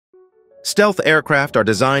Stealth aircraft are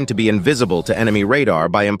designed to be invisible to enemy radar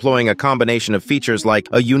by employing a combination of features like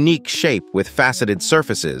a unique shape with faceted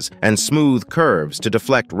surfaces and smooth curves to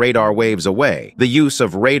deflect radar waves away, the use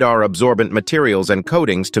of radar-absorbent materials and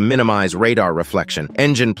coatings to minimize radar reflection,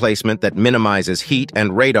 engine placement that minimizes heat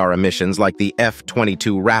and radar emissions like the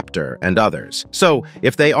F-22 Raptor and others. So,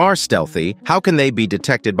 if they are stealthy, how can they be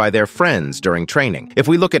detected by their friends during training? If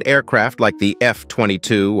we look at aircraft like the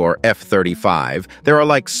F-22 or F-35, there are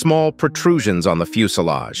like small protrusions on the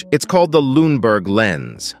fuselage. It's called the Luneburg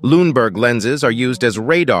lens. Luneburg lenses are used as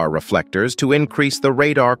radar reflectors to increase the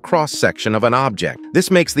radar cross-section of an object.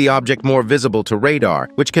 This makes the object more visible to radar,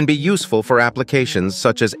 which can be useful for applications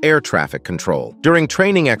such as air traffic control. During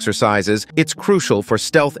training exercises, it's crucial for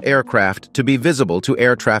stealth aircraft to be visible to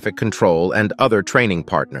air traffic control and other training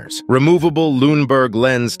partners. Removable Luneburg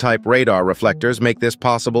lens-type radar reflectors make this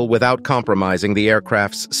possible without compromising the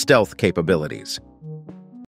aircraft's stealth capabilities.